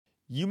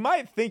You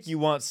might think you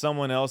want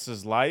someone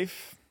else's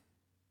life,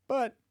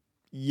 but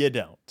you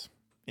don't.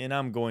 And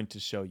I'm going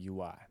to show you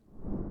why.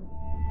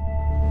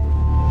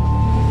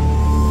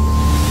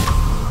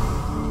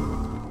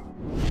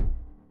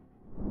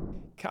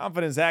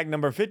 Confidence Hack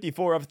number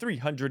 54 of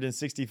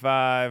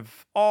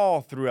 365,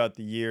 all throughout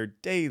the year.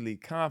 Daily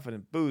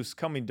confident boosts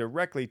coming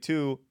directly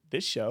to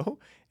this show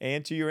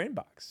and to your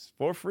inbox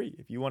for free.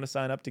 If you want to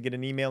sign up to get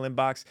an email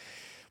inbox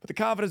with the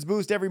confidence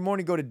boost every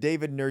morning, go to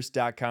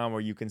davidnurse.com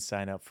where you can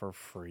sign up for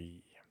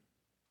free.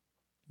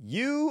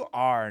 You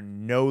are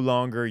no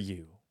longer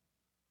you.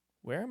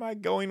 Where am I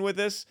going with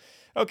this?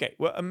 Okay,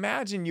 well,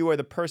 imagine you are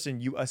the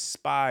person you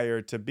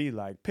aspire to be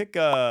like. Pick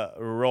a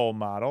role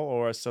model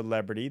or a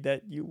celebrity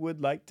that you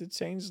would like to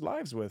change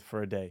lives with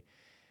for a day.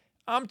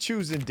 I'm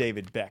choosing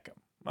David Beckham.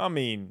 I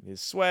mean,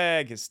 his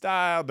swag, his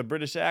style, the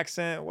British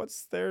accent,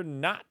 what's there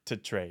not to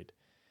trade?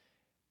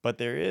 But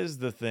there is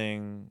the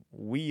thing,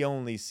 we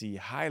only see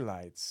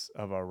highlights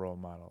of our role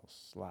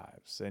models'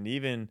 lives, and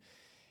even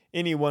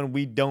anyone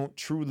we don't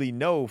truly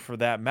know for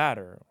that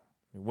matter.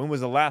 When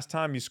was the last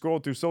time you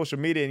scrolled through social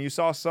media and you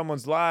saw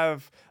someone's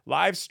live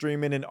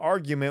streaming an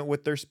argument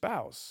with their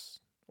spouse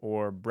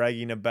or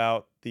bragging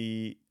about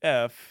the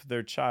F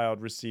their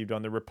child received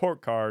on the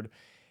report card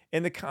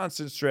and the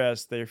constant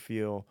stress they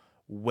feel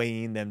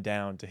weighing them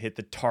down to hit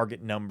the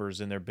target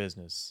numbers in their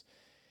business?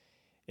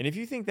 And if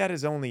you think that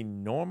is only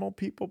normal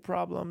people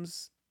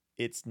problems,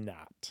 it's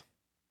not.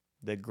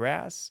 The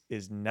grass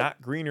is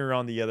not greener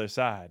on the other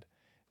side.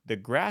 The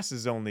grass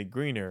is only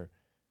greener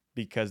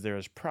because there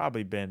has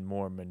probably been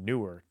more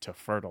manure to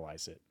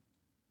fertilize it.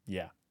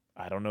 Yeah,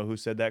 I don't know who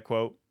said that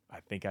quote. I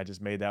think I just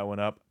made that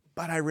one up,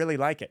 but I really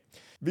like it.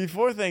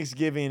 Before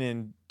Thanksgiving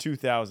in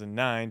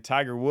 2009,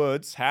 Tiger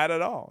Woods had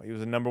it all. He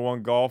was the number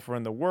one golfer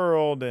in the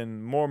world,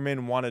 and more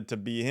men wanted to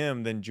be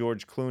him than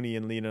George Clooney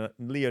and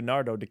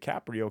Leonardo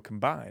DiCaprio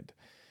combined.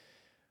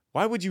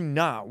 Why would you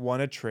not want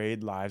to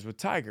trade lives with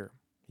Tiger?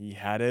 He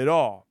had it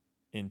all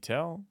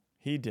until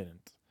he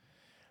didn't.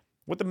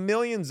 What the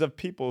millions of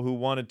people who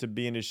wanted to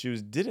be in his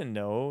shoes didn't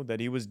know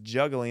that he was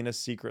juggling a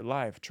secret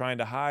life, trying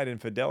to hide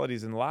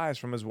infidelities and lies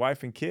from his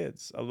wife and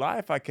kids. A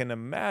life I can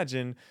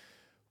imagine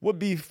would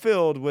be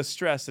filled with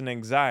stress and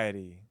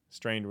anxiety,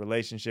 strained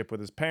relationship with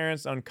his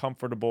parents,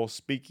 uncomfortable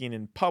speaking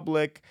in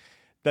public.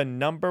 The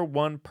number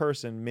one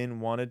person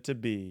men wanted to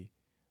be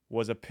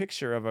was a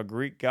picture of a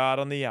Greek god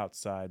on the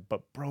outside,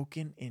 but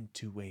broken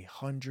into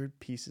 100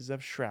 pieces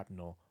of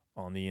shrapnel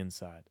on the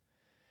inside.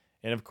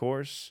 And of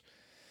course,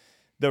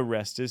 the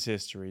rest is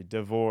history.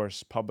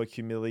 Divorce, public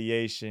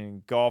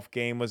humiliation, golf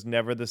game was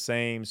never the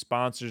same,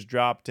 sponsors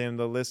dropped him,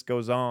 the list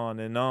goes on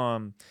and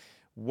on.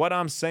 What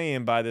I'm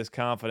saying by this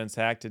confidence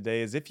hack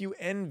today is if you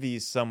envy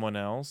someone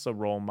else, a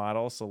role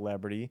model,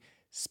 celebrity,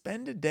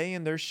 spend a day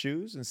in their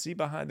shoes and see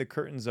behind the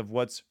curtains of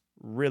what's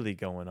really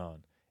going on.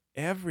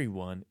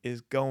 Everyone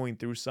is going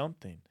through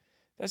something.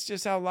 That's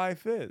just how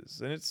life is,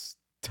 and it's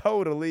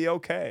totally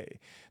okay.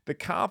 The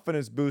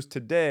confidence boost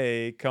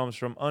today comes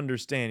from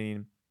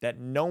understanding that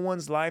no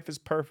one's life is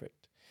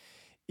perfect.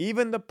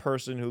 Even the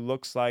person who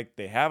looks like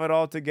they have it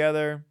all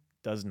together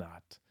does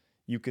not.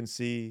 You can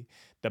see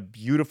the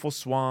beautiful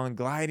swan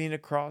gliding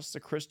across the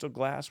crystal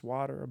glass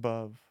water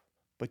above,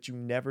 but you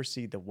never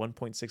see the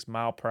 1.6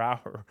 mile per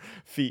hour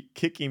feet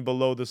kicking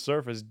below the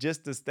surface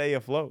just to stay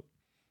afloat.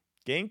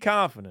 Gain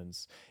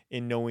confidence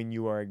in knowing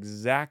you are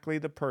exactly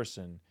the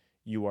person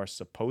you are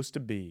supposed to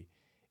be.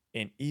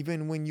 And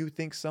even when you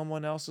think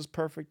someone else is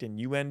perfect and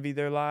you envy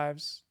their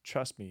lives,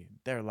 trust me,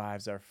 their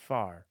lives are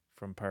far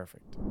from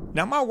perfect.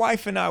 Now, my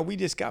wife and I, we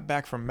just got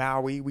back from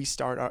Maui. We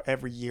start our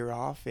every year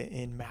off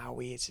in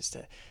Maui. It's just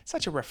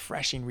such a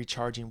refreshing,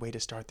 recharging way to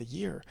start the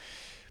year.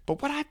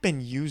 But what I've been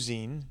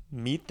using,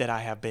 meat that I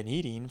have been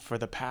eating for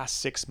the past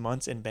 6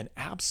 months and been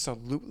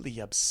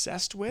absolutely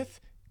obsessed with,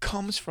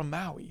 comes from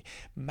Maui.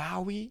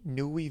 Maui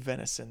Nui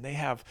venison. They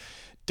have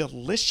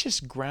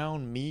delicious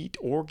ground meat,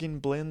 organ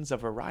blends, a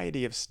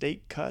variety of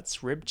steak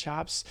cuts, rib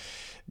chops,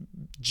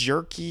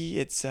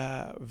 jerky. It's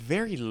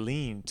very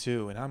lean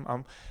too, and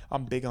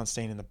I'm big on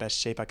staying in the best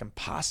shape I can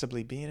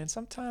possibly be in. And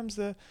sometimes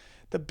the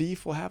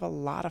beef will have a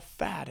lot of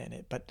fat in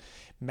it, but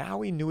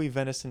Maui Nui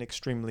venison,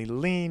 extremely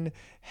lean,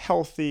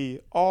 healthy,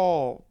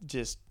 all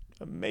just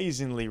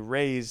amazingly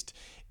raised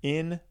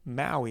in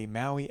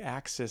Maui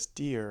access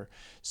deer.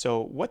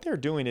 So what they're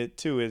doing it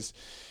too is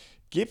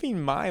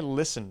giving my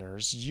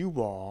listeners, you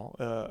all,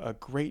 a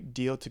great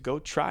deal to go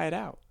try it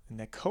out. And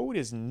the code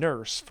is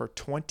NURSE for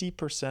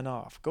 20%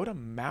 off. Go to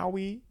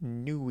Maui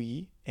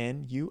Nui,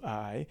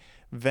 Nui,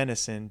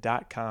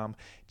 venison.com.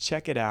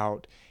 Check it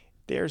out.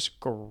 There's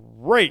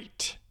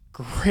great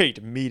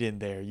meat in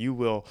there.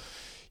 You'll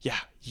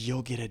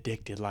get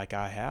addicted like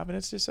I have. And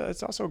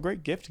it's also a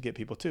great gift to get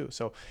people too.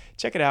 So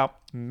check it out,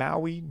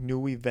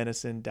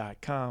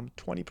 MauiNuiVenison.com,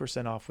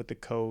 20% off with the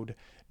code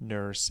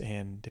NURSE.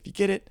 And if you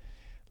get it,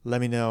 let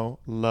me know.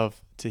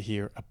 Love to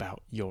hear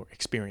about your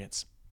experience.